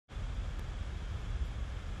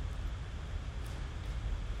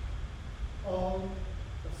all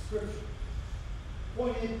of Scripture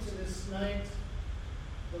pointed to this night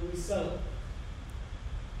that we celebrate.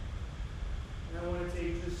 And I want to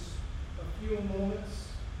take just a few moments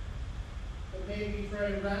to maybe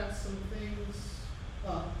try to wrap some things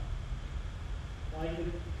up. If I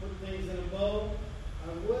could put things in a bow,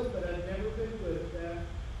 I would, but I've never been good at that.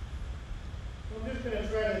 So I'm just going to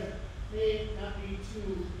try to make it not be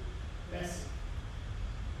too messy.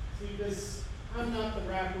 See, because I'm not the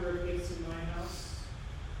wrapper of gifts in my house.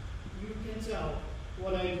 You can tell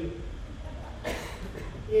what I do.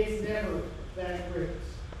 It's never that great.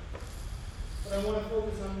 But I want to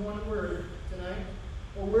focus on one word tonight.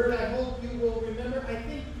 A word I hope you will remember. I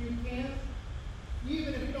think you can.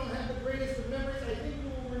 Even if you don't have the greatest of memories, I think you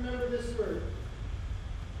will remember this word.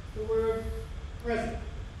 The word present.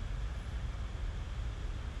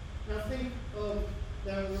 Now think of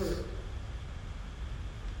that word.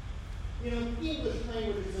 You know, English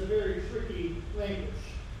language is a very tricky language.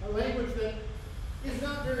 A language that is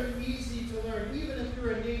not very easy to learn, even if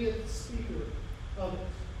you're a native speaker of it.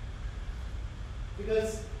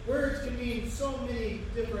 Because words can mean so many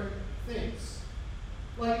different things.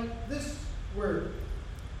 Like this word.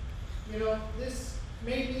 You know, this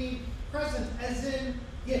may mean present as in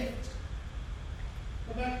gift.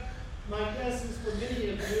 In fact, my guess is for many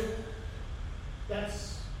of you,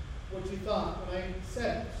 that's what you thought when I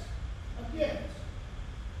said it. A gift.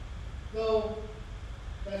 Though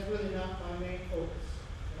that's really not my main focus.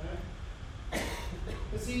 Right?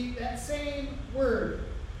 But see, that same word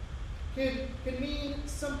could mean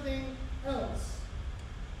something else.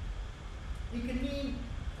 It could mean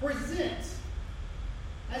present,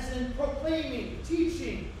 as in proclaiming,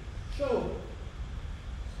 teaching, showing.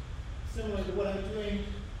 Similar to what I'm doing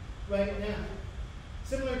right now.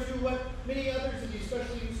 Similar to what many others of you,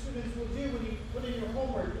 especially you students, will do when you put in your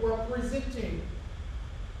homework. You are presenting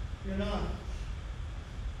your knowledge.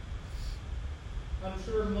 I'm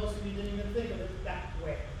sure most of you didn't even think of it that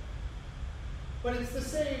way. But it's the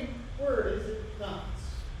same word, is it not?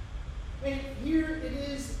 And here it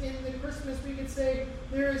is in the Christmas, we could say,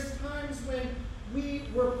 there is times when we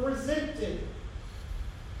were presented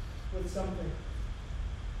with something.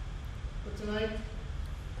 But tonight,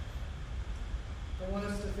 I want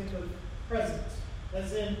us to think of present,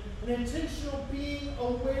 as in an intentional being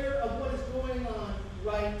aware of what is going on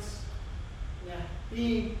right now.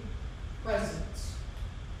 Being present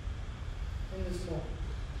in this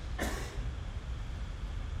moment.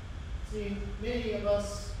 See, many of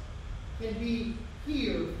us can be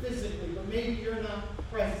here physically, but maybe you're not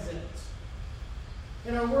present.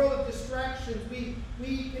 In our world of distractions, we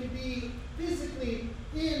can be physically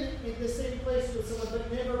in the same place with someone,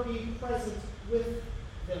 but never be present with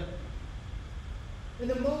them. In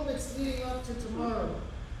the moments leading up to tomorrow,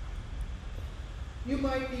 you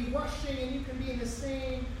might be rushing and you can be in the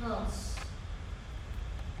same house,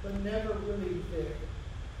 but never really there.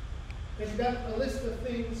 Because you've got a list of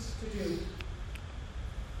things to do.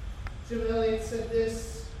 Jim Elliott said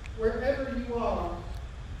this, wherever you are,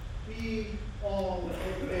 be all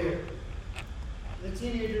there. The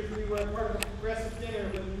teenagers, we were a part of a progressive dinner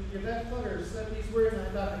when Yvette Putter said these words, and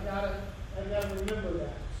I thought, I gotta remember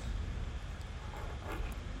that.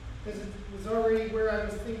 Because it was already where I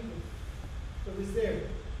was thinking. It was there.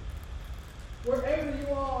 Wherever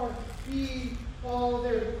you are, be all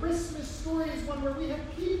there. The Christmas story is one where we have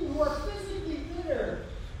people who are physically there,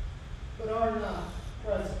 but are not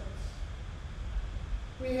present.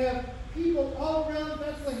 We have people all around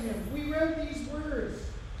Bethlehem. We read these words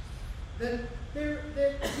that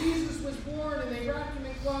Jesus was born and they wrapped him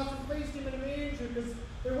in cloths and placed him in a manger because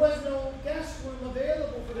there was no guest room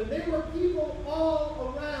available for them. There were people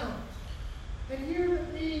all around. And here the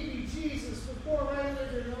baby Jesus was born right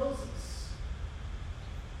under their noses.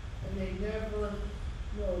 And they never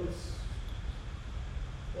noticed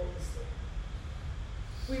what was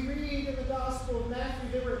there. We read in the Gospel of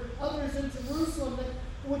Matthew, there were others in Jerusalem that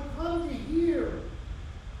would come to hear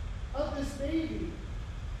of this baby.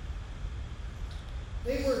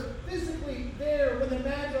 They were physically there when the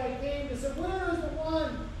Magi came to say, where is the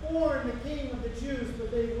one born the King of the Jews?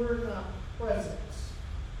 But they were not present.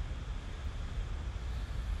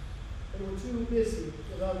 They were too busy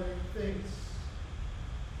with other things.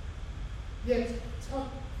 Yet,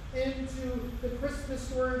 tucked into the Christmas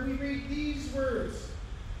story, we read these words.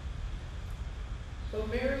 So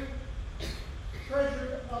Mary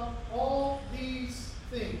treasured up all these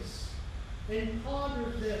things and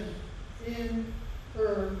pondered them in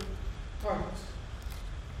her heart.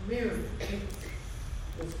 Mary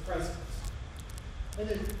was present. In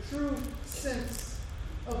the true sense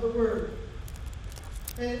of the word.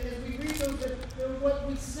 And as we read those, what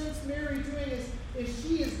we sense Mary doing is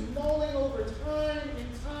she is mulling over time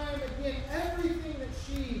and time again everything that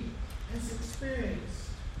she has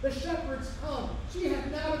experienced. The shepherds come. She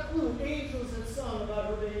had not a clue. Angels had sung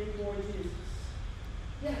about her baby boy Jesus.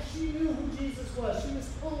 Yeah, she knew who Jesus was. She was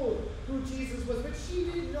told who Jesus was. But she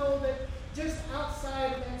didn't know that just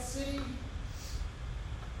outside of that city,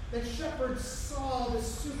 the shepherds saw the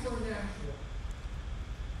supernatural.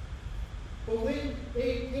 But when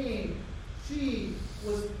they came, she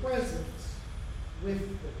was present with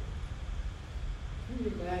them. Can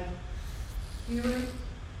you imagine hearing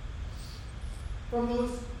from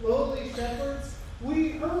those lowly shepherds? We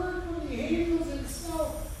heard from the angels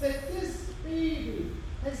himself that this baby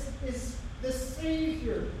is the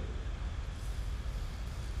Savior.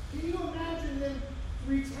 Can you imagine them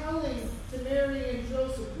retelling to Mary and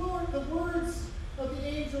Joseph, Lord, the words of the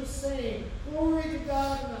angels saying, glory to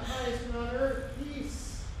God in the highest, and on earth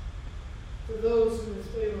peace to those whom his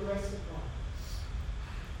favor rests upon.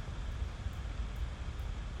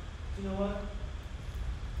 You know what?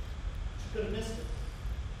 She could have missed it.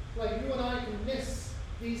 Like you and I can miss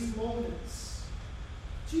these moments.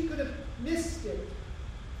 She could have missed it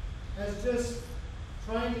as just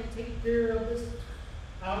trying to take care of this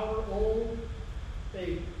hour-old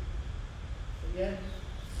baby. But yet,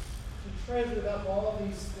 she treasured up all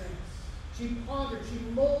these things. She pondered, she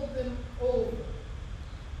mulled them over.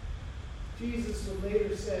 Jesus would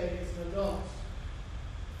later say, as an adult,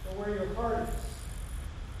 "For where your heart is,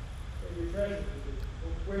 where your treasures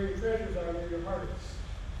are. Where your treasures are, there your heart is."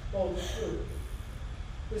 Both true.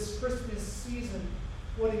 This Christmas season,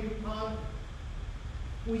 what do you ponder?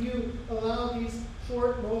 Will you allow these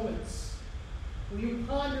short moments? Will you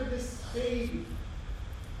ponder this baby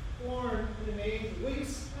born in a manger? Will you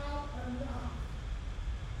stop enough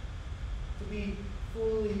to be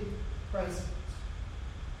fully present?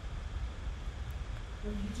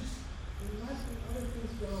 When you just let the other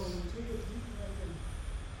things go and you take a deep breath and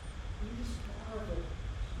you just marvel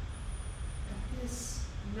at this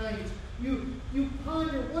night. You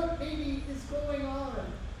ponder what maybe is going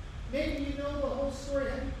on. Maybe you know the whole story.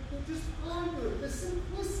 You just ponder the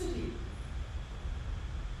simplicity.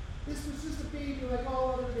 This was just a baby like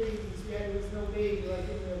all other babies, yet there was no baby like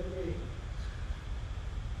any other baby.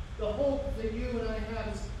 The hope that you and I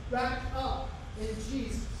have is wrapped up in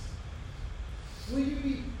Jesus. Will you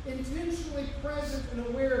be intentionally present and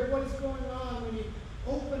aware of what is going on when you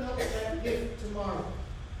open up that gift tomorrow?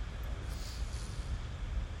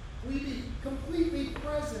 Will you be completely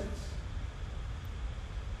present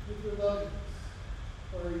with your loved ones?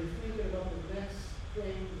 Or are you thinking about the next thing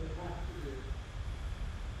you have to do?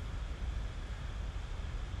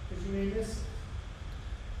 Because you may miss it.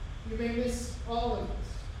 You may miss all of it.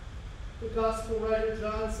 The gospel writer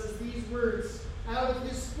John says these words, out of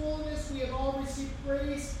his fullness we have all received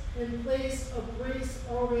grace in place of grace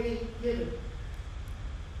already given.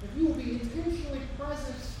 If you will be intentionally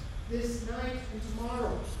present this night and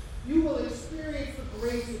tomorrow, you will experience the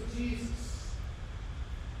grace of Jesus.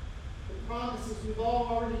 The promises we've all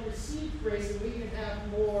already received grace and we can have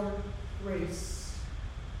more grace.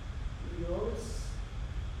 Will you notice?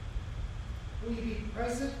 Will you be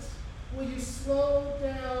present? Will you slow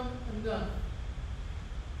down enough?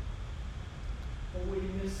 Or will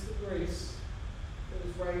you miss the grace that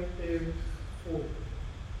is right there for you?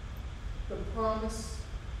 The promise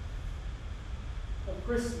of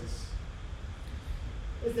Christmas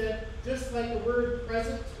is that just like the word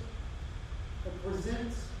present or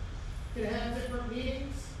present can have different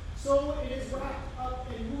meanings, so it is wrapped up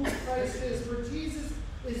in who Christ is. For Jesus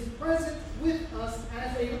is present with us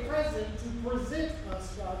as a present to present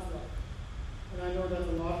us God's love. And I know that's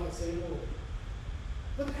a lot of the same word.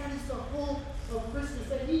 But that is the hope of Christmas,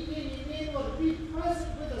 that He came, Emmanuel, to be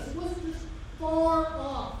present with us. He wasn't just far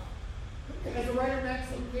off. As the writer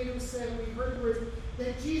Maxine Cato said, we heard the words,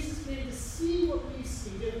 that Jesus came to see what we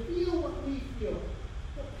see, to feel what we feel.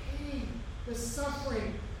 The pain, the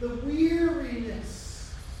suffering, the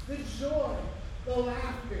weariness, the joy, the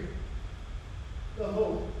laughter, the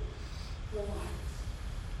hope, the light.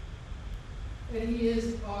 And He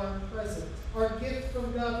is our present, our gift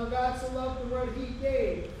from God. For God so loved the world, He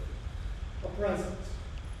gave a present.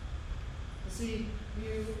 You see,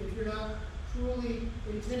 if you're not truly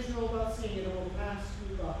intentional about seeing it, it will pass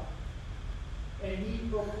you by. And He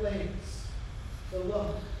proclaims the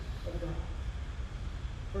love of God.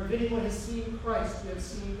 For if anyone has seen Christ, you have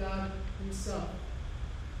seen God Himself.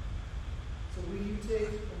 So will you take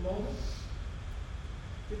a moment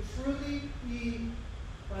to truly be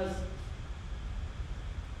present?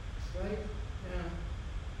 Right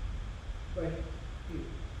now, right here.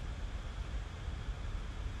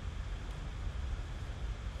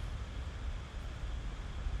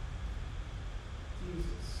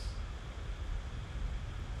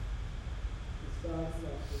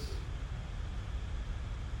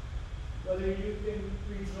 whether you can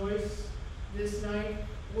rejoice this night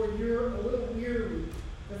or you're a little weary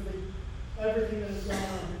of everything that has gone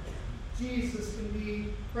on. Jesus can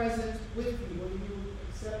be present with you when you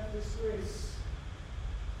accept this grace.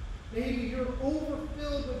 Maybe you're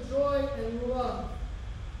overfilled with joy and love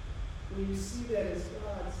when you see that as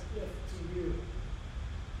God's gift to you.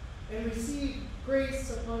 And receive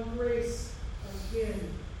grace upon grace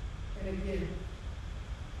again and again.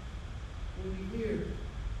 When you hear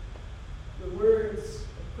the words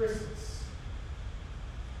of Christmas,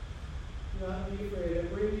 do not be afraid. I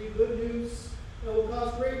bring you good news that will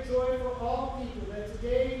cause great joy for all people, that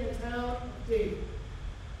today in the town of David,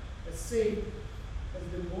 a Savior has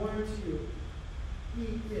been born to you.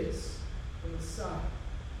 He is the Messiah,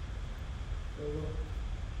 the Lord,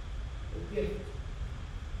 the gift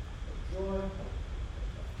of joy, of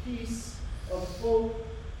peace, of hope,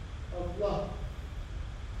 of love,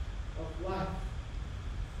 of life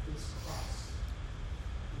is Christ.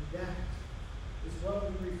 And that is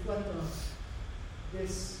what we reflect on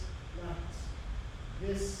this night,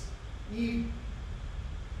 this evening.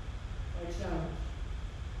 I challenge.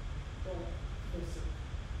 Don't miss it.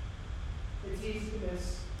 It's easy to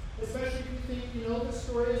miss, especially if you think you know the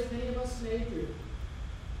story, as many of us may do.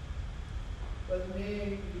 But may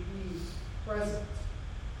you be present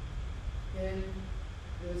in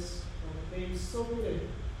this moment. May you soak it in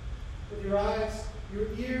with your eyes, your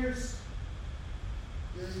ears,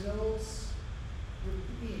 your nose, your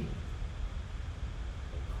being.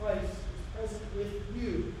 That Christ is present with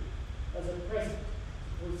you as a present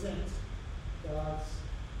to present God's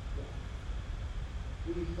love.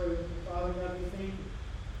 We pray, Father God, we thank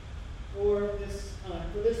you for this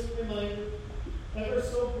time, for this reminder, ever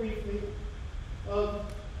so briefly,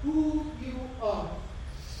 of who you are.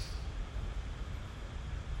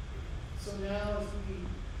 So now, as we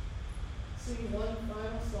sing one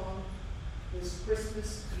final song this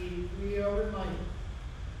Christmas Eve, we are reminded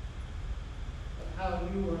of how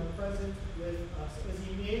you are present with us. As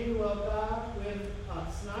Emmanuel, God with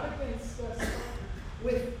us, not against us,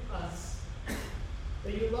 with us.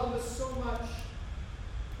 That you love us so much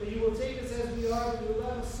that you will take us as we are, that you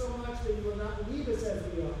love us so much that you will not leave us as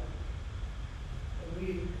we are. And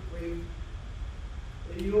we pray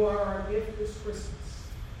that you are our gift this Christmas,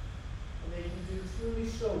 and that you do truly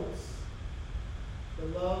show us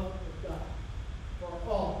the love of God for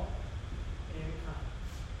all mankind.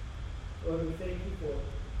 Lord, we thank you for it,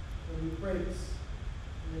 and we praise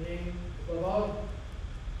in the name above all,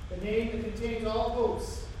 the name that contains all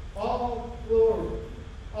hopes, all glory,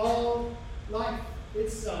 all life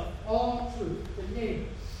itself, all truth, the name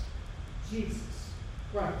Jesus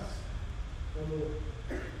Christ, the Lord.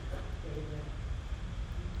 Amen.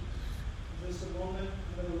 In just a moment,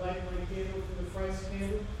 I'm going to light my candle from the Christ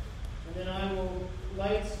candle, and then I will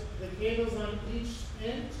light the candles on each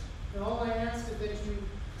end. And all I ask is that you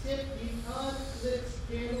tip the unlit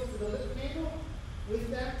candle to the lit candle with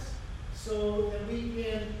that, so that we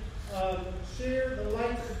can share the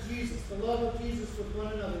light of Jesus, the love of Jesus with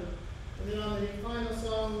one another. And then on the final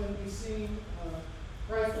song, when we sing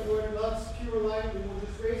Christ the Lord loves pure light, we will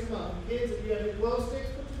just raise them up. And kids, if you have your glow sticks,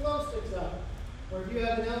 put your glow sticks up. Or if you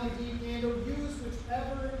have an LED candle, use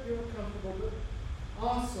whichever you're comfortable with.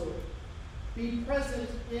 Also, be present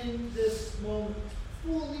in this moment,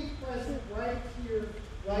 fully present right here,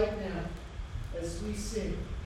 right now, as we sing